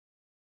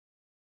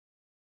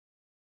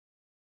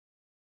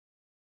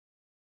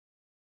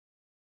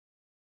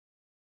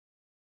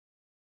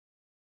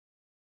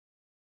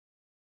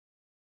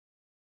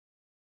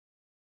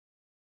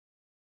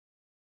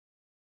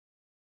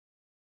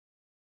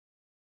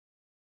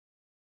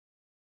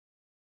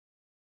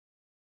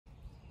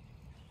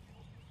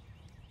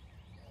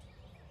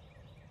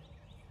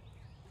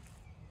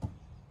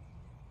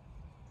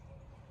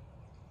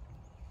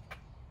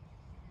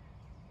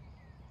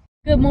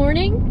Good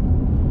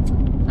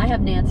morning. I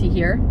have Nancy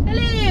here.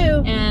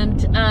 Hello.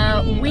 And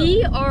Hello.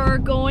 We are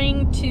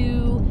going to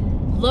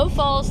Low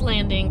Falls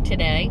Landing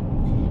today.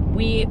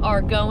 We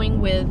are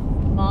going with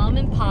Mom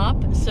and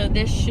Pop, so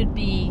this should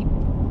be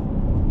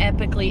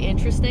epically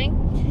interesting.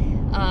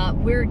 My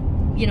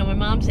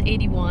mom's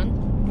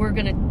 81.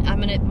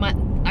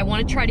 I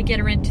want to try to get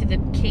her into the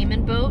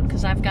Caiman boat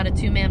because I've got a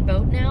two-man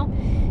boat now,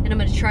 and we're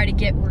going to try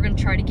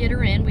to get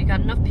her in. We got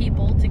enough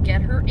people to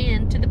get her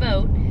into the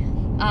boat.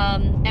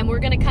 And we're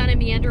gonna kind of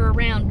meander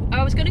around.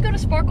 I was gonna go to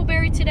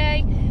Sparkleberry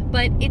today,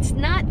 but it's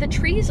not, the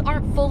trees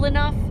aren't full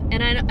enough,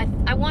 and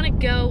I want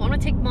to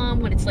take Mom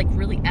when it's like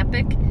really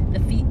epic.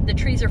 The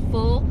trees are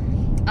full.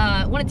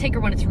 I want to take her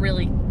when it's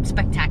really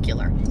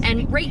spectacular.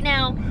 And right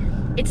now,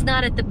 it's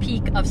not at the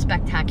peak of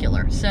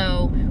spectacular.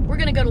 So we're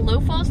gonna go to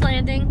Low Falls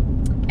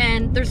Landing,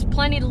 and there's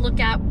plenty to look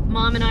at.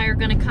 Mom and I are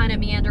gonna kind of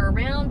meander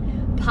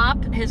around.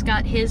 Pop has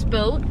got his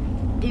boat.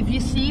 If you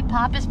see,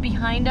 Pop is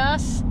behind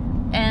us.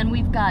 And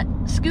we've got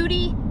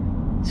Scooty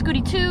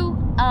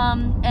 2,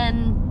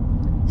 and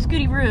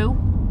Scooty Roo.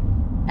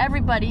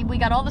 Everybody, we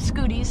got all the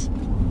Scooties.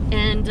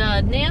 And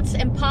Nance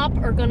and Pop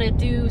are gonna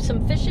do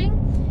some fishing,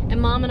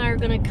 and Mom and I are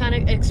gonna kind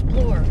of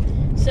explore.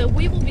 So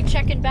we will be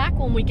checking back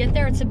when we get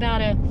there. It's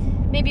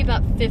maybe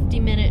about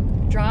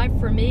 50-minute drive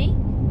for me,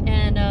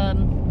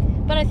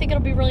 and but I think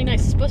it'll be really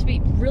nice. It's supposed to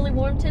be really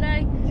warm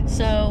today,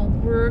 so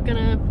we're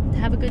gonna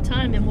have a good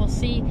time, and we'll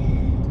see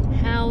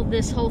how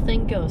this whole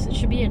thing goes. It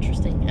should be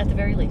interesting, at the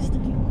very least.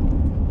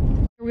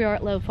 Here we are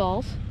at Low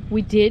Falls.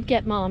 We did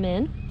get Mom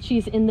in.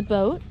 She's in the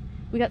boat.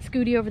 We got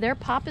Scooty over there.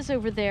 Pop is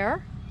over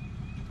there.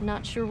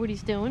 Not sure what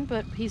he's doing,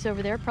 but he's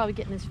over there, probably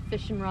getting his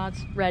fishing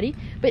rods ready.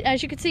 But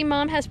as you can see,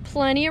 Mom has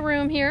plenty of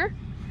room here.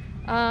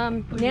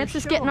 Nance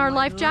is getting our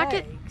life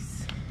jacket.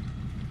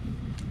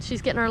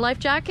 She's getting our life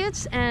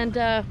jackets, and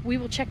we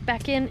will check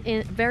back in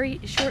very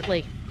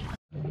shortly.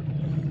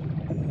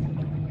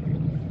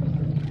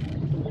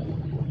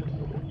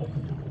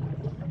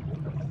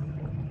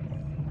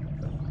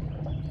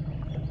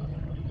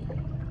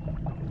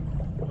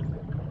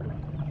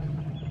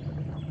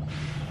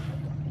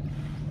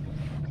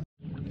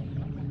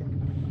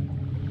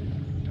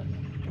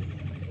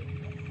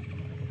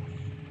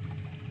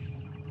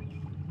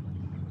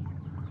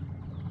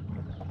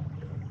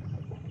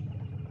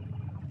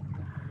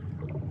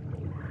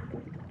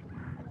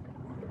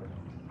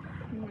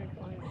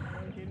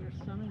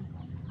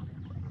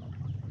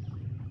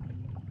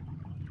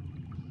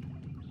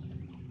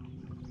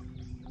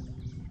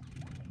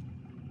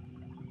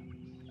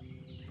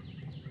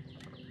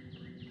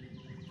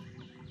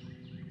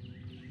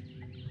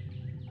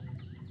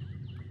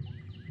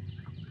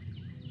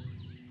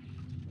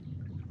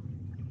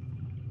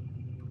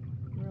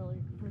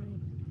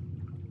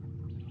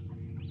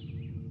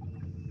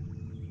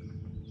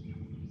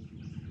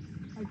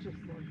 I just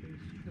love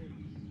these trees.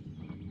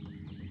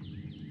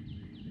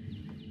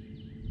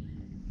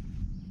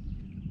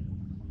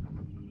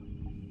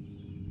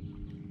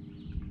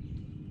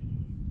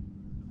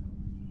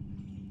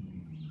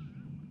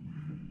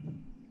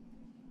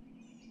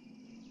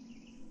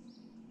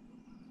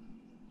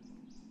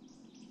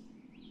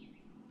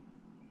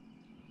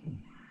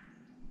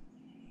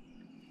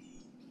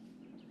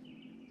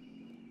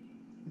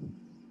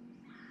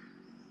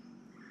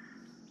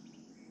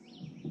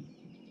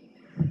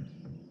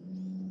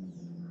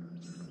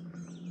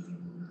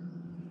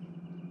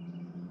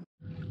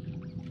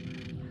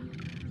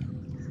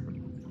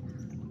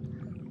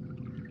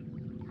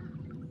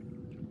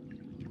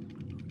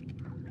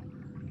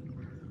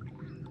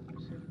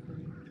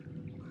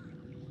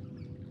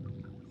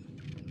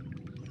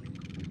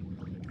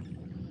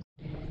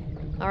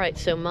 All right,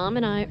 so Mom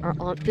and I are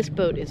on, this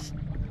boat is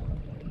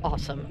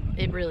awesome.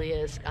 It really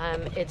is.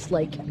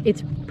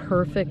 It's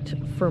perfect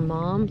for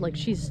Mom. Like,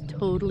 she's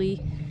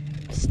totally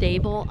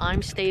stable.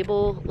 I'm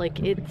stable. Like,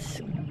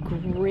 it's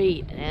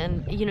great.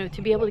 And,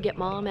 to be able to get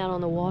Mom out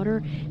on the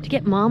water, to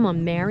get Mom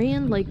on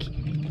Marion, like,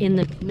 in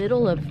the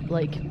middle of,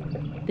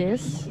 like,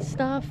 this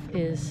stuff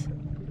is,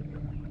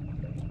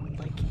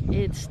 like,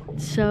 it's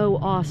so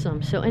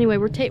awesome. So anyway,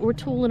 we're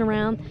tooling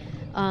around.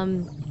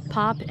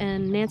 Pop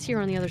and Nancy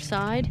are on the other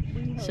side.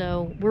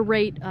 So we're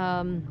right,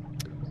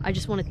 I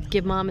just want to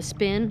give Mom a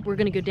spin. We're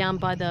going to go down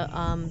by the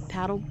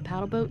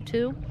paddle boat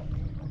too,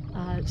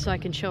 so I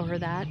can show her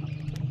that.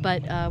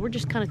 But we're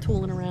just kind of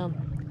tooling around.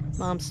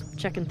 Mom's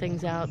checking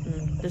things out,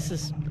 and this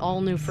is all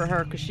new for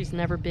her because she's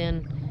never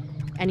been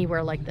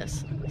anywhere like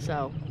this.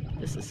 So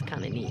this is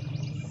kind of neat.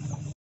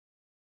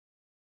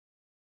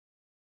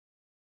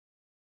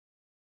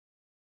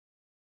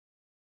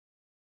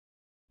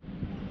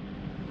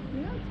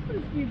 You're not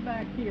supposed to be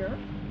back here.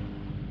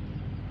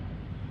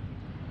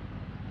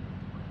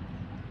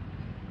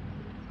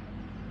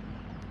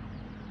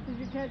 Did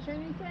you catch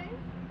anything?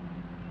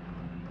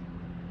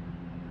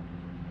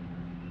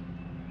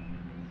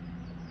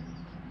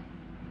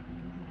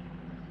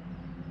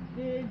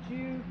 Did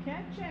you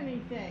catch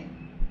anything?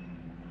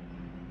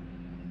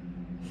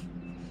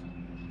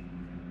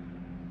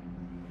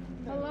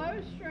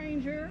 Hello,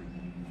 stranger.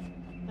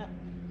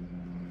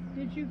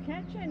 Did Did you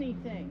catch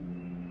anything?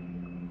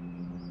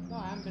 No,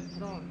 I haven't been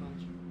throwing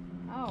much.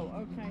 Oh,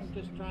 okay. I'm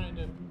just trying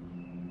to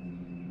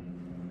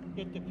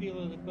get the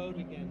feel of the boat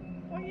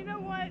again. Well, you know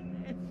what?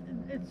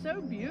 It's so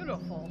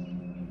beautiful.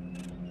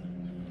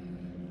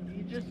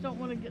 You just don't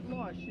want to get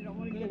lost. You don't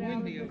want A to little get out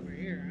of windy the... over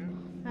here,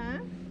 huh? Huh?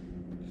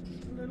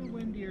 A little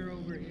windier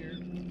over here.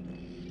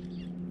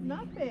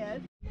 Not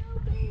bad.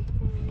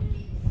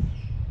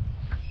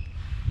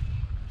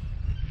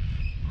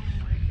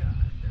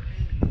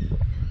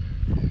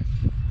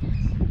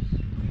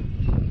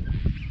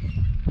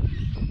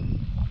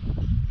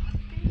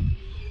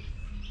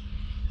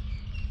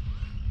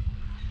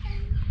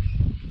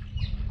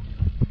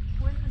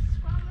 When the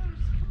swallows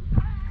come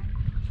back.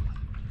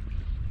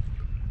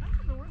 I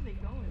don't know where they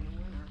go in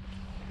the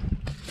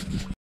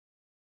winter.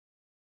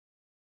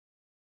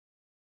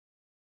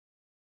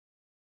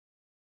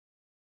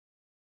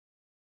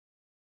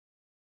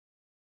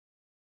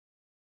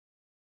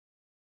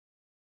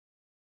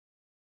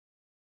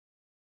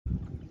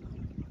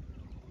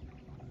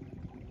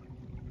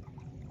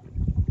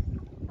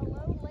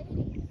 Hello,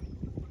 ladies.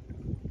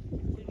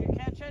 Did you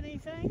catch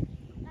anything?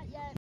 Not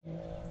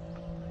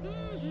yet.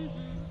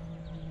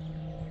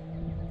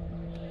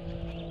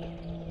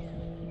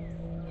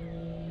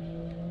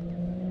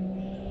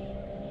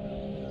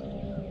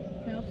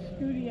 How's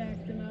Scooty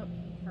acting up?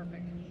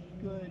 Perfect.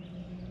 Good.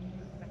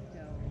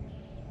 Perfecto.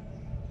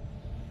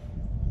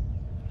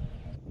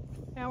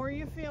 How are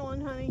you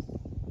feeling, honey?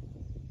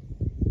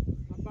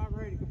 I'm about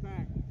ready to go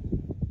back.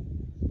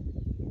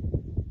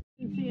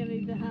 Didn't see any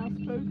of the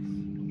houseboats?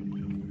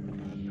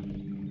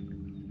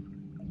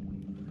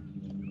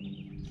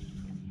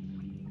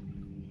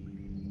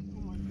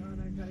 Oh my God,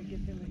 I gotta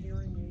get them a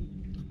hearing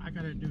aid. I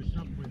gotta do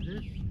something with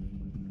this.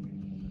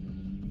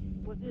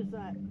 What is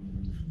that?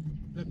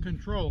 The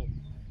control.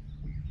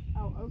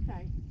 Oh,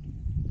 okay.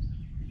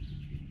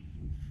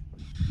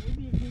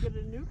 Maybe you can get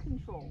a new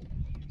control.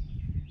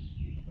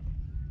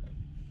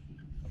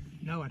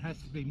 No, it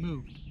has to be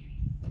moved.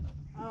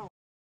 Oh.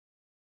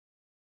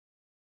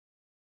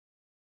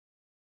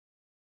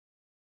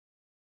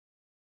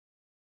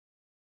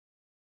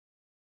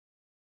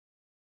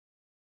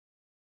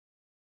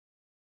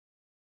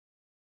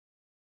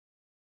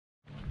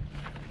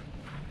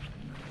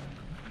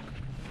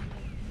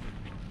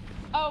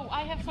 Oh,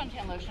 I have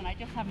suntan lotion. I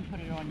just haven't put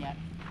it on yet.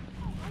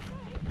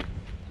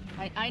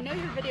 I know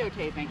you're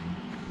videotaping.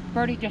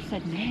 Bertie just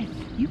said, "Man,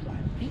 you are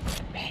big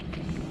fat."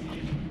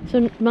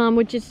 So, Mom,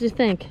 what did you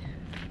think?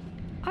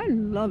 I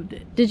loved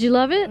it. Did you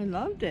love it? I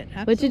loved it.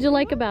 What did you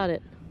like Absolutely about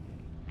it?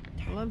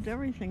 I loved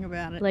everything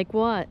about it. Like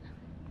what?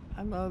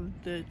 I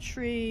loved the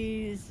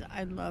trees.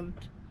 I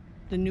loved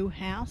the new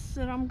house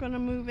that I'm going to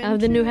move into. Oh,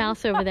 the new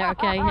house over there.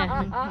 Okay,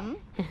 yeah.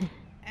 Mhm.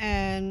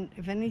 And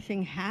if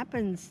anything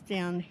happens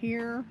down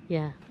here,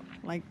 Yeah.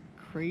 like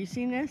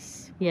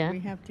craziness, Yeah. we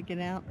have to get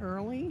out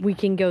early. We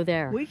can go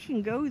there. We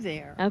can go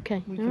there.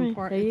 Okay. We All can right.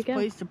 park. There you It's a go.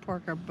 place to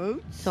park our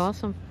boats. It's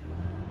awesome.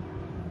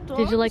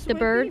 Did you like Dogs the would be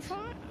birds?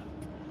 fine.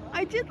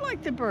 I did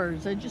like the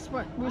birds. I just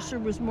wish there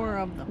was more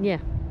of them. Yeah.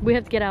 We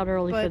have to get out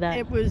early But for that.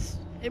 it was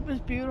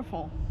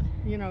beautiful.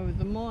 You know,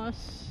 the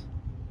moss,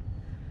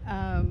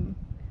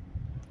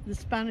 the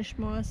Spanish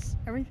moss,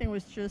 everything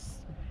was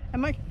just.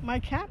 And my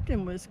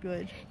captain was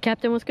good.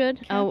 Captain was good?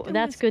 Oh, Captain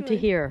that's was good to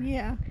hear.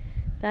 Yeah.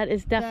 That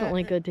is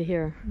definitely That- good to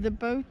hear. The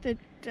boat that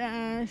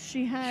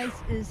she has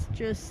is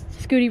just.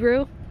 Scooty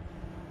Roo?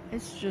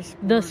 It's just.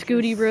 The Gorgeous.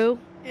 Scooty Roo?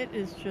 It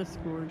is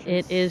just gorgeous.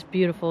 It is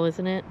beautiful,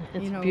 isn't it?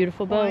 It's You know, a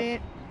beautiful boat.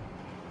 quiet,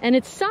 And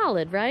it's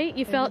solid, right?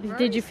 You It felt? is Did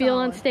very you feel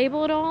solid.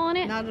 unstable at all on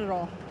it? Not at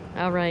all.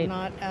 All right.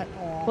 Not at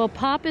all. Well,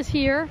 Pop is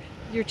here.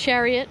 Your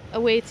chariot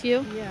awaits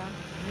you. Yeah.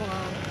 Well.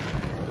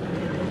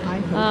 I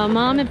hope.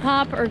 Mom and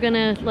Pop are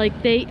gonna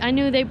I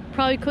knew they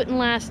probably couldn't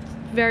last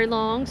very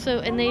long, so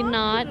and they Mom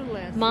not. could've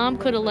lasted Mom a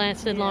could have little bit,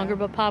 lasted yeah. longer,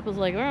 but Pop was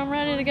like, "Oh, I'm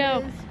ready to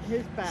go."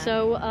 His back.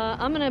 So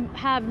I'm gonna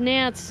have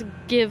Nance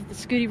give the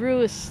Scooty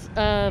Roo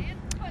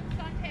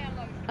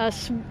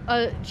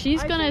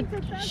she's I gonna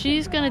think that's a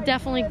she's good gonna idea,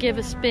 definitely give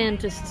a Nana. spin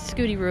to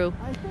Scooty Roo,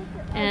 I think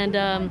and, it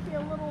might be a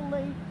little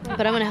late,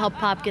 but I'm gonna help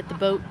Pop get the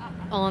boat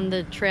on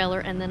the trailer,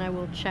 and then I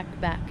will check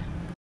back.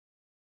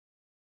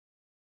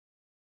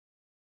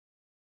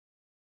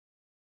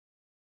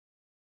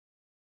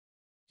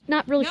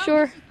 Not really No,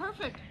 sure. This is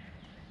perfect.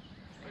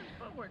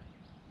 Move forward.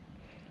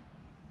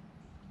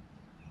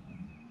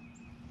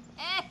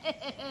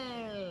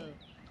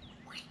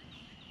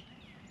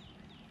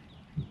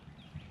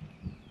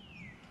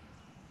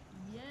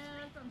 Yeah,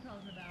 that's what I'm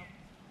talking about.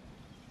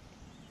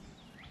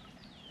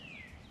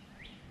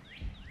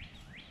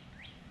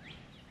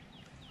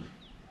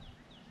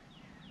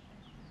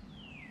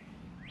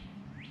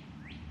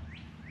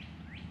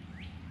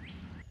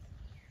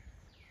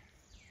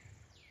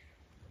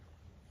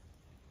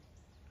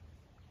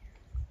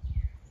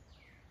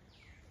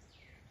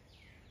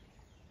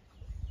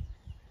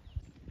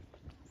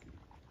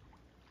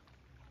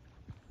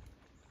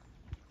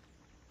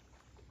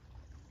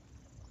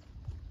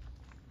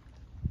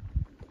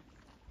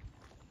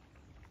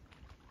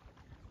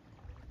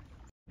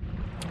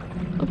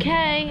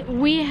 Okay,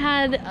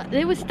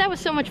 that was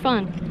so much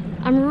fun.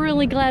 I'm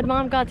really glad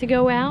Mom got to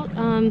go out.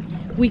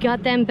 We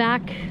got them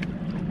back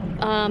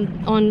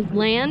on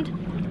land,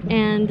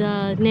 and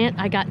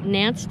I got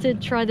Nance to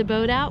try the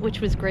boat out,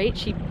 which was great.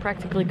 She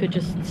practically could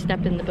just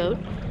step in the boat.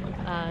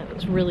 It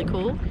was really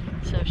cool.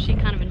 So she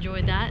kind of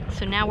enjoyed that.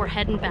 So now we're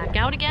heading back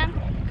out again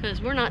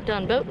because we're not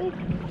done boating.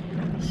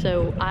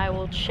 So I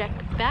will check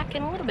back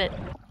in a little bit.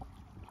 It's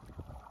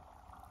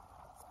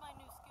my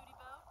new Scooty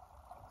boat,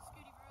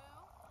 Scooty Brew.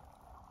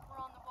 We're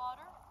on the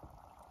water.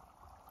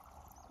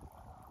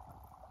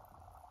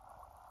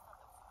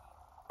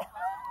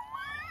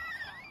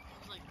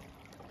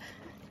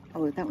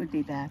 Oh, that would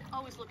be bad.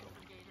 Always looking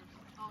for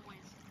gators, always.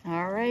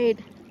 All right.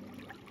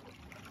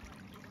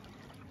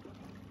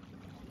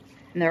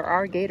 And there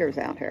are gators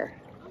out here.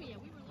 Oh yeah,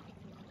 we were looking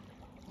for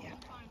them. Yeah.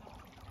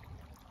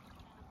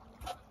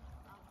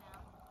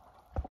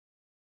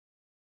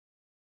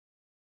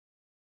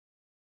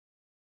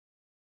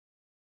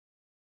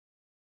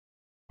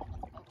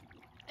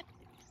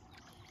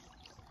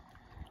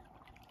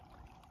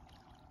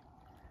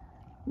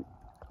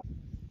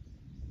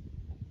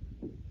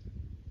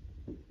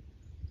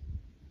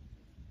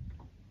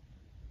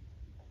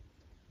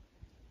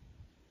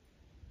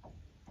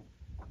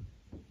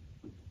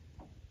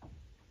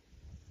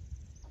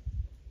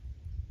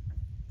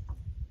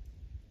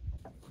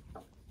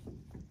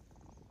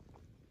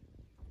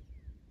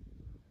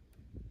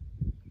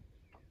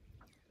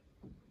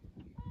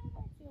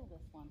 Feel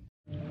this one.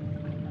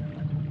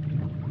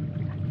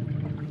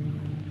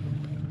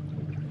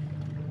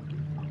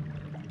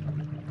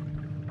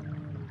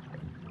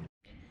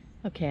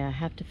 Okay, I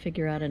have to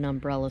figure out an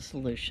umbrella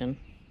solution.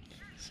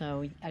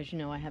 So, as you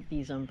know, I have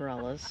these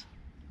umbrellas,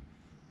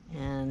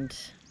 and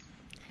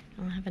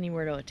I don't have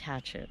anywhere to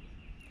attach it.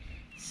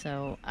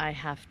 So I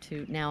have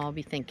to, now I'll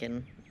be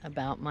thinking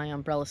about my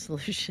umbrella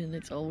solution.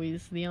 It's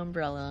always the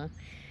umbrella.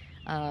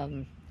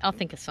 I'll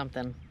think of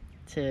something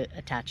to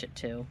attach it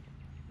to,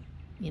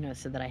 you know,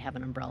 so that I have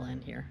an umbrella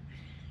in here.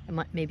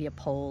 Maybe a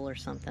pole or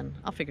something.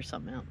 I'll figure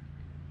something out.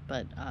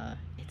 But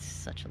it's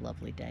such a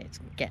lovely day. It's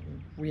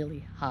getting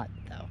really hot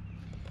though.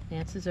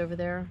 Nance is over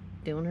there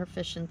doing her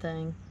fishing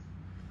thing.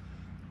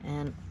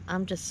 And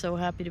I'm just so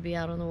happy to be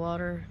out on the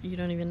water. You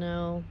don't even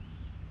know.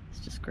 It's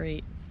just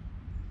great.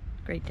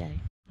 Great day.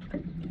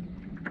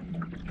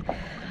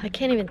 I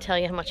can't even tell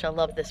you how much I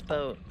love this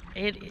boat.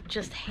 It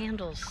just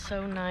handles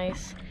so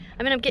nice.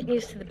 I mean, I'm getting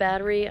used to the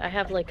battery. I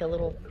have like a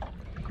little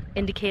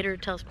indicator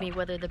that tells me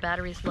whether the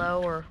battery's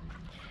low, or,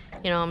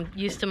 you know, I'm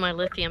used to my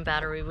lithium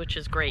battery, which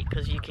is great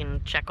because you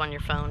can check on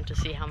your phone to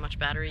see how much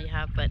battery you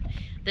have. But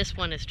this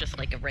one is just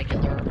like a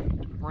regular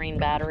marine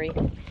battery.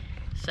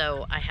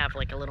 So I have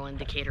like a little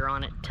indicator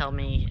on it to tell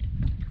me.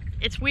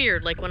 It's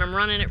weird, like when I'm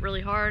running it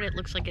really hard, it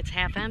looks like it's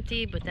half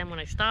empty, but then when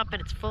I stop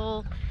it, it's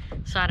full.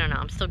 So I don't know,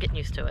 I'm still getting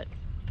used to it.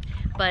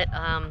 But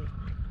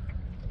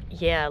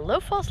yeah,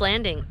 Low Falls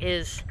Landing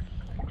is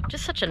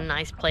just such a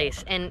nice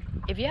place. And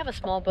if you have a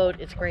small boat,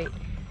 it's great,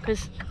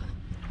 because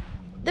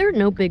there are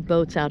no big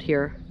boats out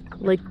here.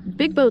 Like,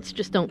 big boats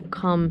just don't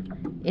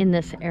come in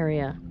this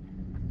area.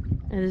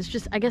 And it's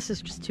just, I guess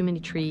it's just too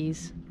many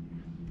trees.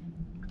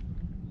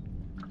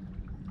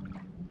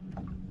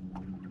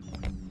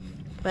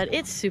 But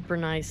it's super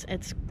nice.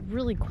 It's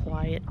really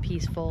quiet,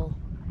 peaceful.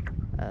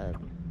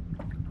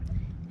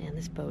 Man,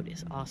 this boat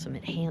is awesome.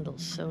 It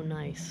handles so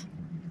nice.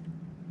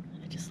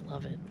 I just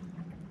love it.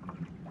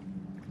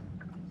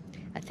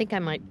 I think I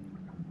might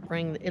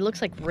bring, it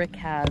looks like Rick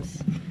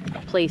has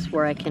a place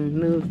where I can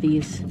move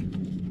these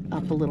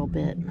up a little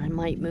bit. I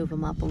might move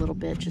them up a little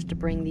bit just to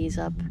bring these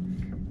up.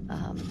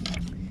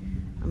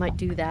 I might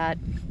do that.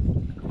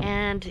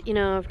 And, you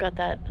know, I've got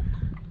that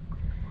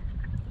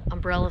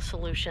umbrella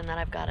solution that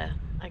I gotta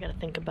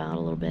think about a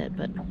little bit,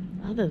 but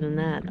other than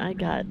that, I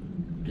got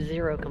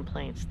zero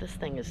complaints. This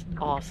thing is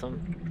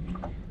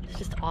awesome. It's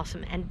just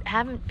awesome.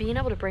 And being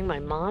able to bring my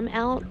mom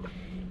out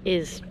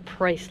is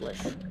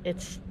priceless.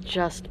 It's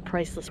just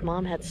priceless.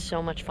 Mom had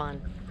so much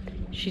fun.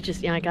 She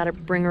just, you know, I got to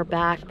bring her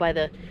back by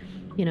the,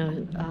 you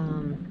know,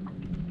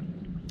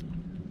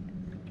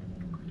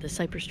 the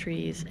cypress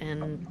trees,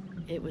 and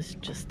it was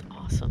just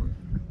awesome.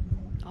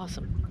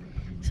 Awesome.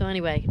 So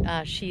anyway,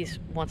 she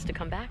wants to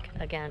come back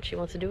again. She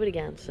wants to do it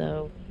again.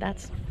 So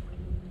that's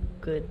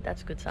good.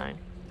 That's a good sign.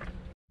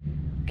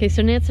 Okay,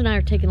 so Nancy and I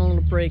are taking a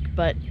little break,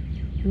 but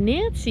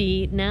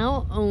Nancy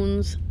now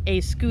owns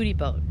a Scooty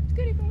boat.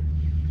 Scooty boat.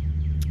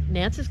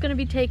 Nancy's going to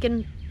be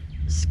taking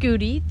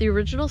Scooty, the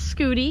original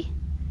Scooty,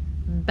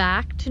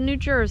 back to New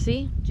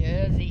Jersey.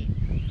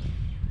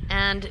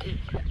 And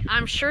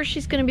I'm sure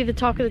she's going to be the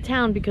talk of the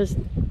town because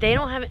they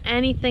don't have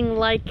anything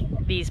like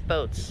these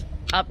boats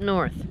up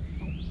north.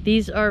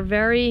 These are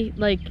very,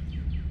 like,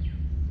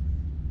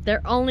 they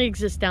only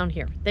exist down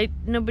here.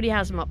 Nobody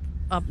has them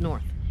up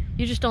north.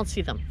 You just don't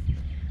see them.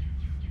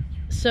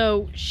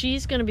 So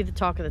she's going to be the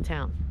talk of the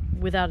town,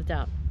 without a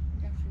doubt.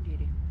 Yes,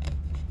 indeed.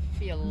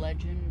 Be a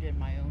legend in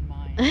my own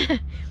mind.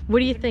 What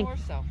do you Even think? more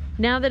so.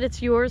 Now that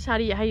it's yours, how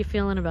you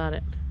feeling about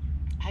it?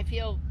 I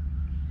feel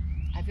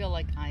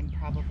like I'm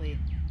probably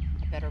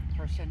better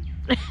person.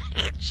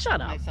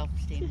 Shut up. My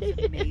self-esteem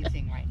is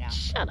amazing right now.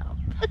 Shut up.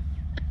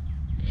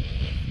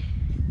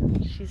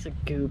 She's a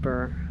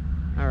goober.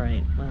 All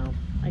right, well,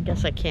 I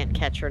guess I can't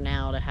catch her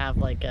now to have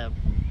like a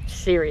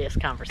serious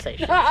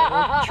conversation. So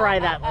we'll try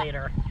that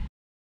later.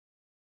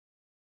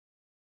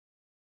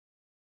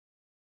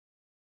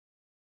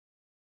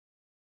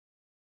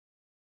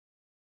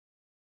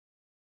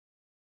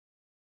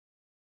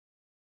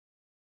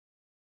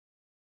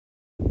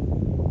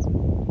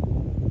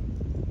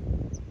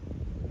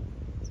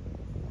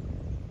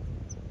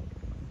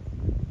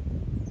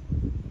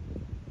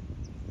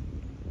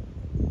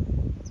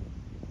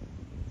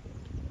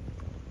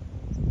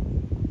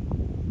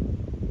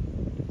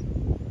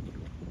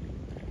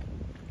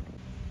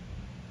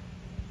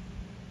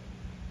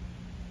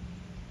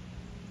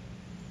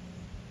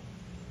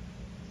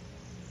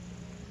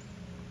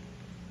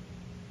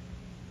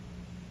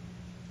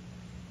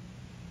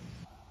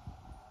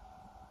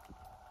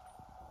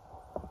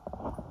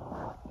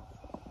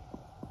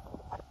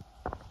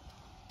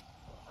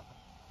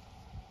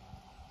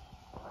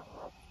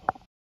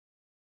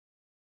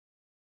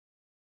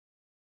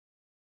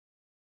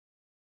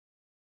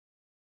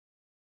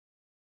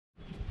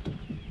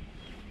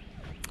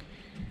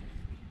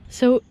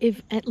 So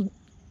if at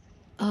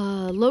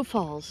Low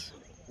Falls,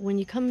 when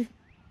you come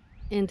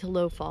into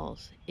Low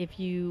Falls, if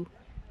you,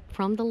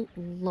 from the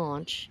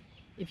launch,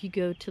 if you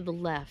go to the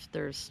left,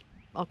 there's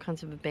all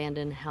kinds of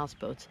abandoned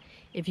houseboats.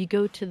 If you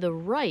go to the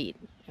right,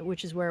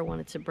 which is where I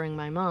wanted to bring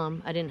my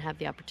mom, I didn't have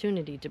the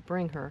opportunity to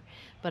bring her,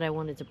 but I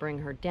wanted to bring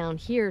her down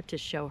here to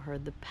show her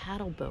the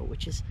paddle boat,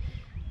 which is,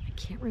 I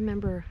can't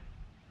remember,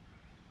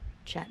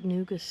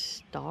 Chattanooga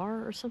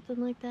Star or something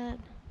like that.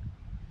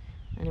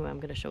 Anyway, I'm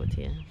gonna show it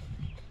to you.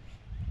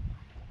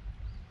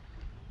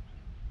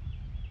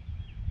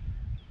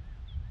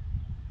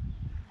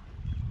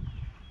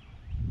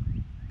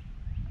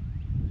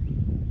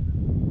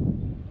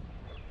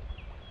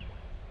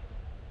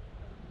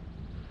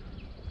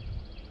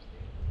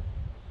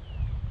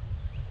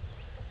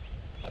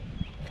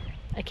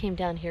 I came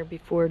down here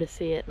before to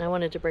see it, and I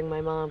wanted to bring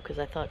my mom because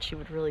I thought she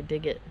would really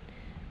dig it.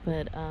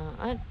 But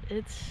I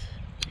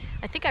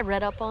think I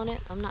read up on it.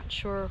 I'm not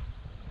sure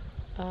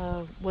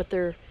what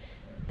their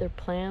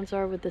plans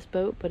are with this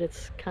boat, but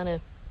it's kind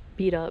of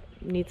beat up,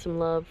 needs some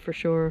love for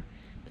sure.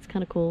 It's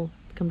kind of cool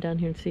to come down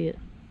here and see it.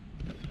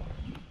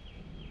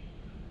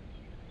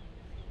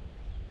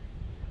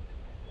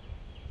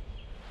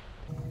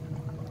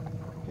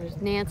 There's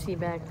Nancy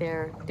back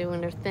there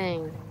doing her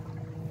thing.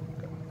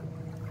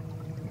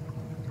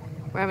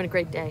 We're having a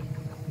great day.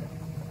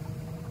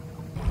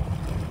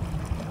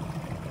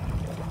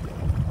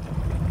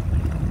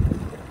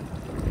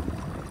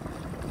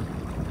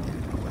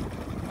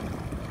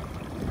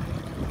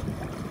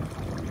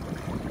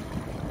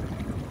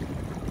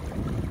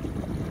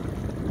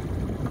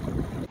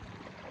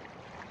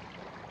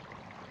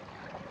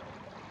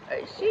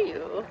 I see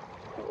you.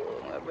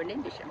 Oh, my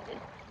name is something.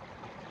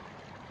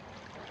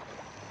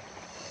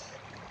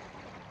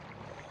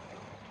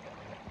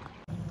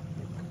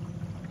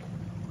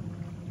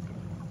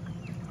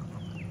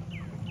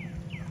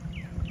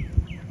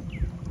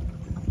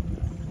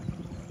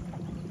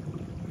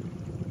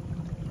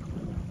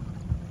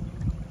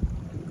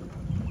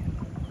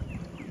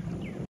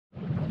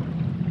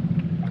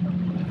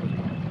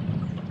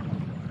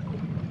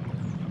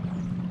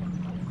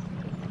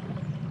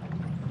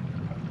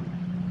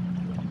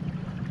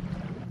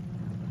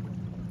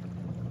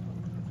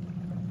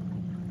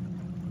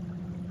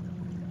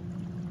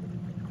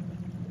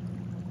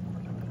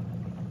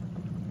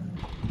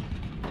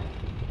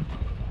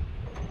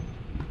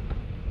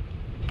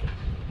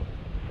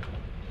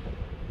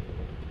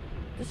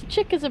 This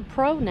chick is a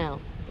pro now.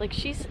 Like,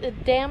 she's a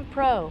damn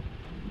pro.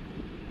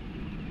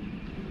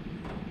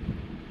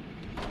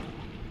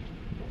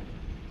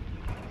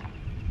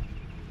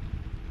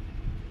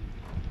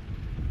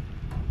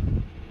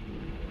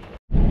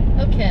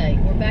 Okay,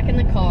 we're back in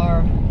the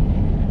car.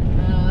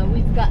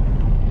 We've got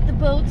the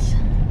boats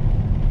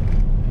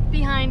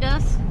behind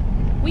us.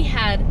 We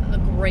had a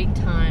great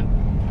time.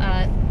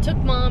 Took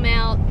Mom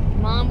out.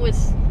 Mom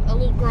was a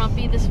little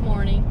grumpy this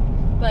morning,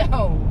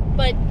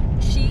 but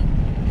she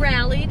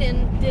rallied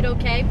and did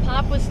okay.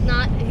 Pop was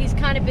not. He's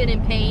kind of been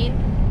in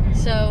pain,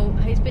 so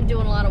he's been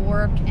doing a lot of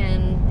work,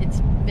 and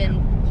it's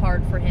been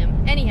hard for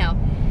him. Anyhow,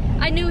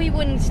 I knew he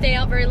wouldn't stay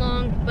out very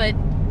long, but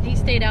he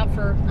stayed out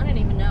for, I don't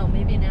even know,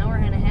 maybe an hour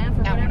and a half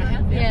or whatever. Hour and a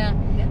half, yeah.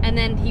 And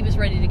then he was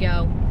ready to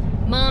go.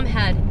 Mom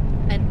had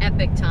an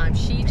epic time.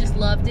 She just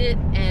loved it,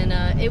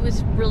 and it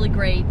was really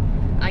great.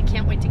 I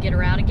can't wait to get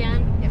her out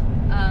again.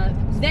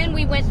 Then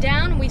we went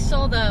down and we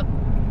saw the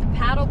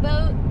paddle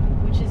boat,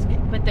 which is,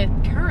 but the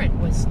current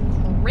was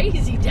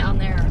crazy down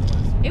there.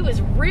 It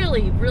was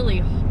really,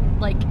 really,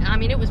 like, I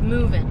mean, it was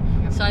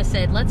moving. So I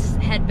said, let's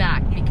head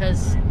back,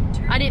 because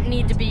I didn't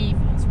need to be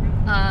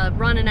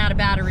running out of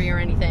battery or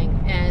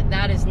anything, and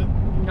that is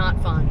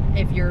not fun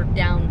if you're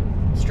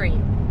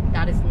downstream.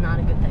 That is not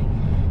a good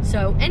thing.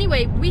 So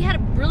anyway, we had a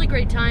really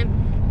great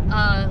time.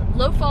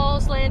 Low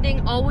Falls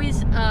Landing,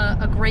 always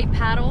a great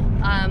paddle.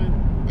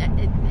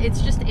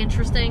 It's just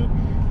interesting.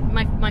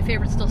 My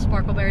favorite's still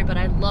Sparkleberry, but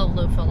I love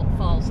Low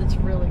Falls. It's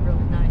really,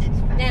 really nice.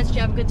 Nance, did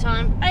you have a good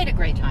time? I had a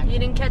great time. You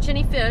didn't catch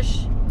any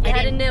fish. You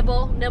had a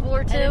nibble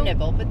or two. I had a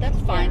nibble, but that's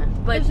fine. Yeah,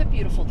 but it was a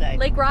beautiful day.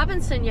 Lake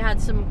Robinson, you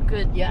had some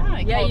good. Yeah,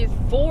 I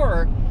caught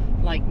 4,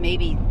 like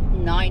maybe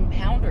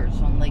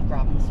 9-pounders on Lake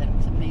Robinson. It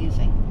was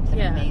amazing. It's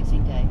an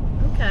amazing day.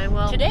 Okay,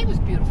 well. Today was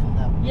beautiful,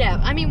 though. Yeah,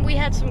 I mean, we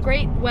had some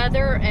great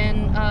weather,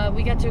 and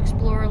we got to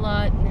explore a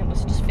lot, and it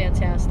was just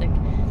fantastic.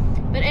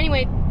 But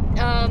anyway,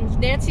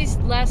 Nancy's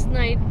last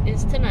night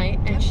is tonight,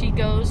 and she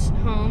goes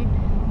home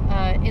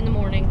in the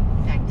morning.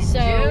 Back to So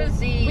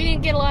Josie. we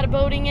didn't get a lot of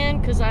boating in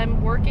because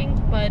I'm working,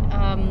 but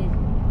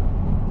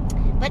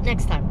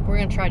next time we're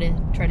gonna try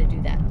to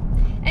do that.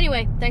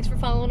 Anyway, thanks for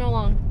following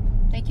along.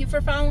 Thank you for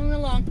following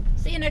along.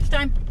 See you next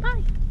time. Bye.